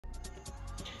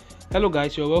Hello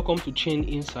guys, you're welcome to Chain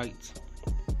Insights.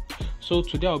 So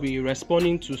today I'll be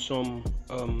responding to some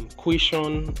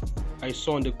question I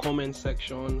saw in the comment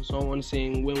section. Someone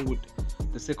saying when would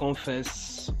the second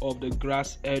phase of the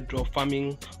GRASS Airdrop,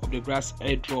 farming of the GRASS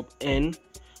Airdrop end,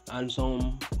 and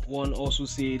someone also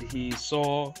said he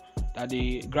saw that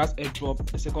the GRASS Airdrop,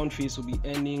 the second phase, will be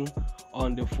ending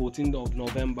on the 14th of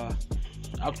November.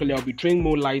 Actually, I'll be throwing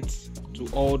more light to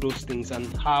all those things and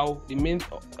how the main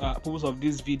purpose of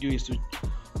this video is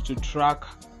to track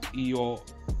your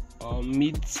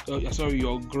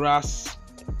your grass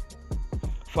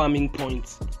farming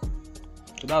points.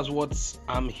 So that's what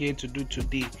I'm here to do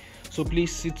today. So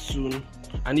please sit soon,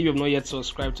 and if you have not yet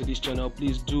subscribed to this channel,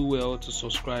 please do well to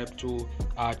subscribe to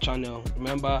our channel.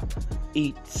 Remember,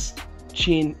 it's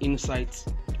Chain Insights.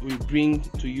 We bring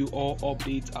to you all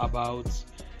updates about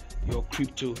your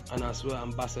crypto and as well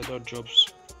ambassador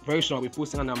drops. Very soon I'll be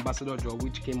posting an ambassador drop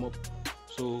which came up,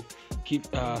 so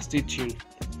stay tuned.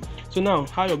 So now,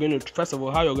 how you're going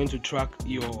to track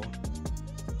your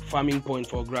farming point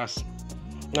for grass.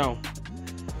 Now,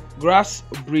 grass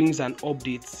brings an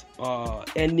update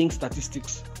ending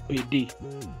statistics a day.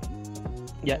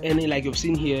 Yeah, ending like you've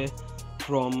seen here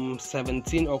from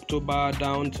 17 October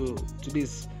down to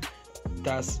this.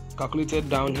 That's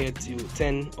calculated down here till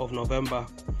 10 of November,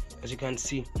 as you can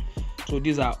see. So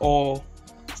these are all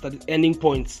ending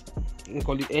points. We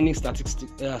call it ending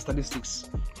statistics.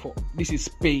 For this is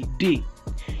per day,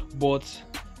 but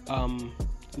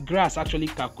grass actually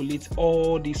calculates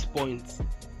all these points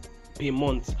per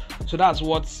month. So that's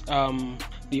what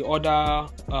the other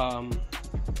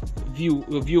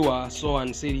viewer saw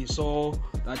and said he saw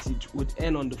that it would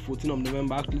end on the 14th of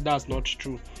November. Actually, that's not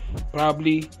true.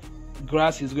 Probably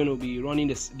grass is going to be running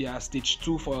their stage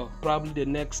 2 for probably the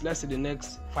next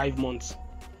 5 months.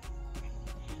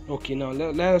 Okay, now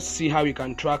let's see how you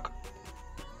can track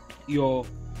your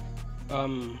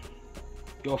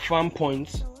farm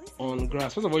points on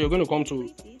grass. First of all, you're going to come to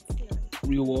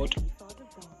reward.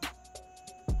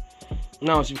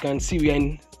 Now, as you can see, we are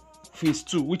in phase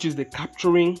 2, which is the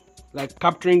capturing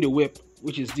the web,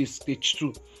 which is this stage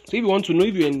 2. So if you want to know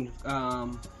if you're in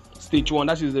stage 1,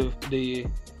 that is the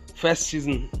first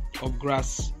season of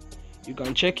grass, you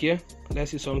can check here.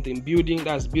 Let's see something.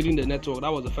 That's building the network.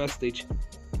 That was the first stage.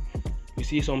 You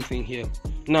see something here.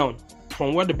 Now,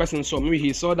 from what the person saw, maybe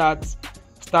he saw that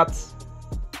start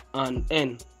and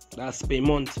end, that's per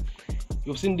month.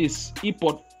 You've seen this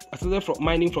Epoch. I started from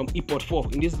mining from Epoch 4.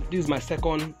 This is my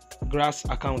second grass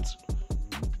account.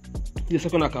 The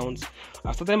second account,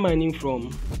 I started mining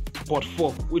from Epoch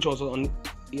 4, which was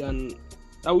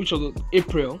which was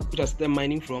April, which I started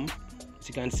mining from, as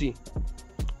you can see,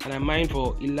 and I mined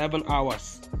for 11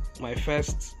 hours. My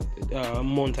first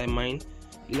month I mined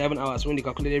 11 hours when they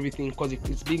calculate everything, because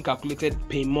it's being calculated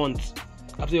per month.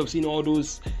 After you've seen all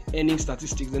those ending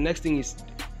statistics, the next thing is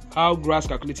how grass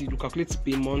calculates it. You calculate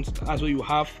per month. That's where you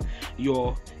have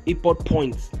your Epoch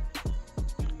points,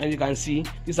 and you can see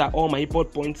these are all my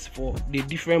Epoch points for the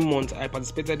different months I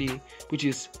participated in, which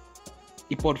is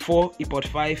Epoch 4, Epoch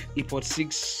 5, Epoch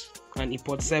 6, and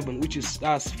Epoch 7,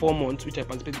 that's 4 months which I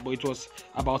participated, but it was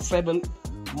about 7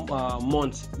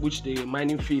 months which the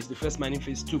first mining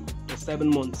phase took. The 7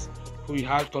 months. So we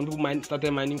had some people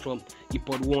started mining from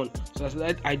Epoch 1. So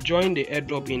I joined the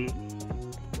airdrop in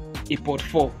Epoch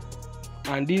 4,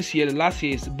 and this year, the last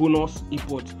year, is bonus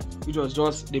Epoch, which was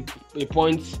just the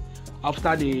points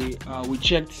after we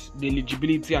checked the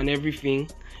eligibility and everything.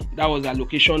 That was the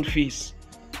allocation phase,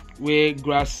 where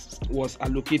grass was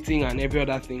allocating and every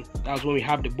other thing. That's when we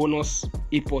have the bonus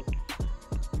Epoch.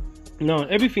 Now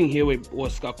everything here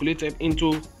was calculated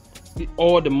into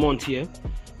all the month here.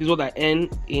 This is what I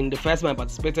earned in the first month I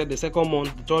participated, the second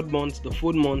month, the third month, the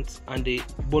fourth month, and the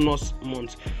bonus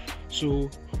month. So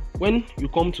when you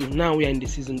come to now, we are in the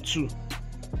season 2.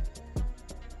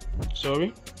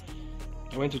 Sorry,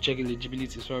 I went to check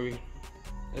eligibility. Sorry,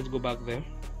 let's go back there.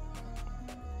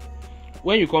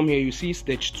 When you come here, you see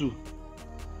stage 2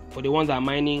 for the ones that are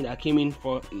mining that came in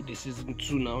for the season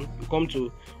 2. Now you come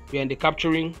to, we are in the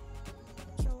capturing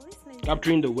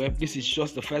the web. This is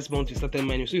just the first month you started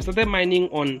mining. So you started mining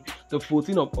on the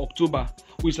 14th of October.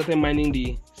 We started mining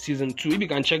the season 2. If you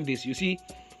can check this, you see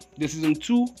the season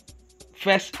 2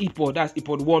 first Epoch, that's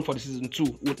Epoch 1 for the season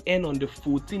 2, would end on the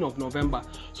 14th of November.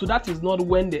 So that is not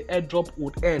when the airdrop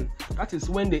would end. That is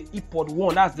when the Epoch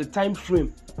 1, that's the time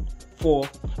frame for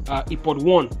Epoch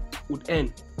 1 would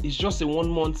end. It's just a 1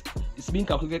 month. It's being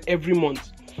calculated every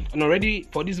month. And already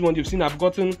for this month, you've seen I've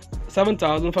gotten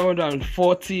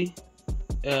 7,540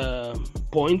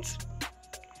 points,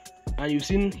 And you've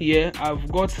seen here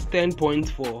I've got 10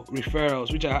 points for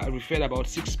referrals, which I referred about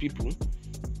 6 people.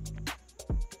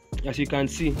 As you can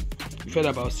see, referred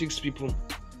about 6 people.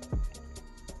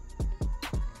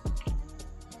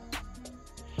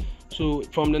 So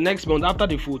from the next month after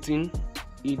the 14,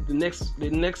 the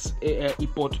next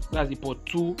Epoch, that's Epoch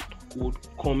 2, would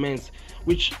commence,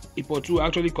 which Epoch 2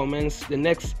 actually commence the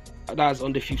next, that's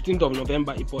on the 15th of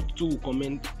November. Epoch 2 will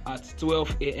commence at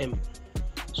 12 a.m.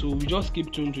 So we just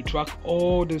keep tuned to track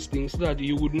all these things so that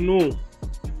you will know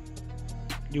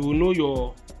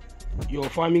your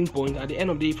farming point. At the end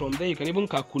of the day, from there you can even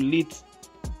calculate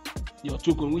your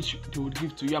token, which they would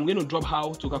give to you. I'm going to drop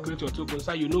how to calculate your token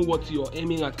so you know what you're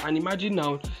aiming at. And imagine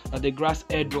now that the GRASS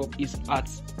airdrop is at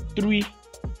 $3.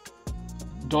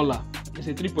 Let's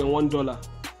say $3.1.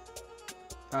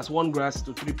 That's 1 GRASS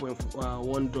to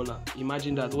 $3.1.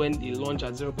 Imagine that when they launch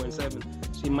at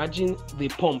 0.7. So imagine the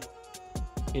pump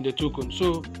in the token.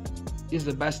 So it's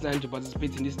the best time to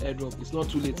participate in this airdrop. It's not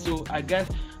too late. So I guess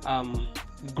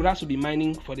GRASS will be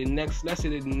mining for the next, let's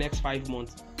say the next 5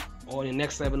 months or the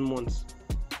next 7 months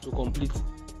to complete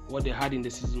what they had in the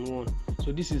season 1.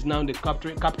 So this is now the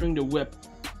capturing the web.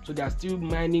 So they are still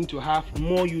mining to have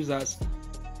more users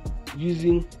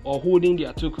using or holding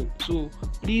their token. So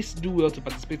please do well to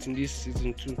participate in this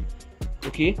season 2.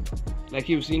 Okay, like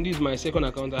you've seen, this is my second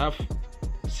account. I have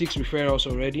 6 referrals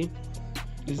already.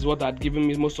 This is what had given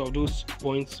me most of those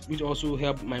points, which also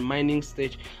helped my mining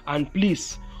stage. And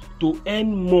please, to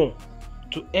earn more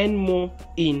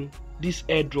in this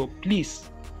airdrop,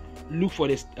 please look for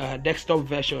this desktop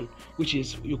version, which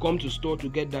is you come to store to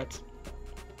get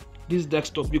this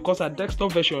desktop, because at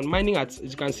desktop version, mining at,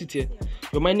 as you can see here,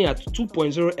 you're mining at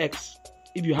 2.0x.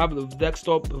 If you have the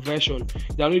desktop version,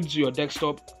 download it to your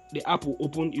desktop, the app will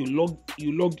open, you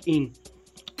log in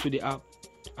to the app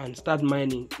and start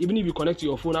mining. Even if you connect to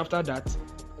your phone after that,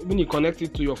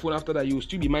 you will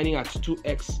still be mining at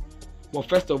 2x. But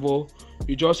first of all,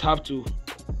 you just have to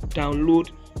download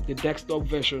the desktop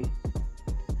version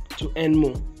to earn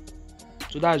more.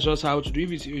 So that's just how to do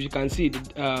it. You can see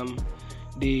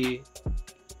the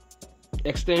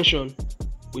extension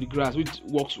with GRASS, which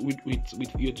works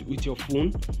with your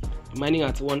phone, mining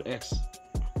at 1x.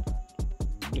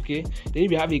 Okay, then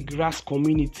if you have a GRASS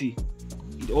community,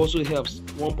 it also helps.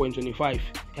 1.25, you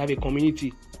have a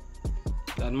community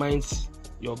that mines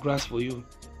your GRASS for you,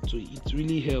 so it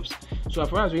really helps. So as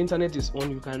far as your internet is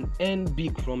on, you can earn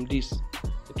big from this.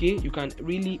 Okay, you can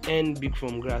really earn big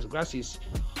from GRASS. GRASS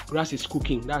is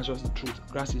cooking. That's just the truth.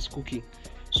 GRASS is cooking.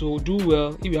 So do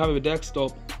well. If you have a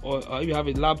desktop or if you have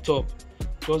a laptop,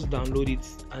 just download it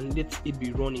and let it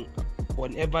be running.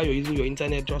 Whenever you're using your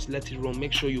internet, just let it run.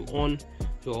 Make sure you on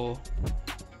your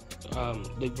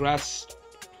the GRASS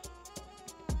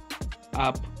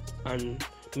app and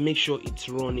make sure it's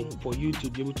running for you to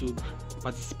be able to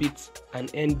participate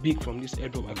and earn big from this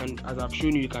airdrop. As I've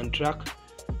shown you, you can track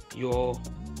your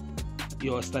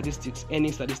statistics,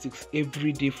 any statistics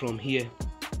every day from here.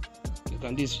 You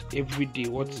can do this every day,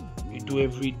 what you do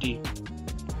every day.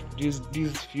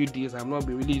 These few days I've not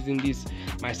been really using this,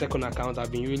 my second account.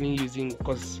 I've been really using,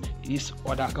 because this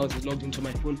other account is logged into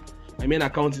my phone. My main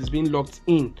account is being logged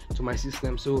in to my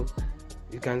system, so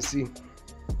you can see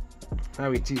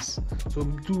how it is. So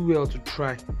do well to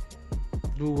try,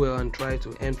 do well and try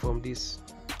to earn from this.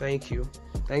 Thank you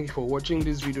for watching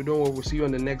this video. Don't worry, we'll see you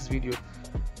on the next video,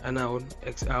 and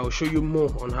I'll show you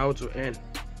more on how to earn.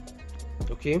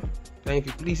 Okay, thank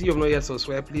you. Please, if you have not yet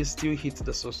subscribed, please still hit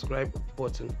the subscribe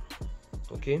button.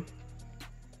 Okay.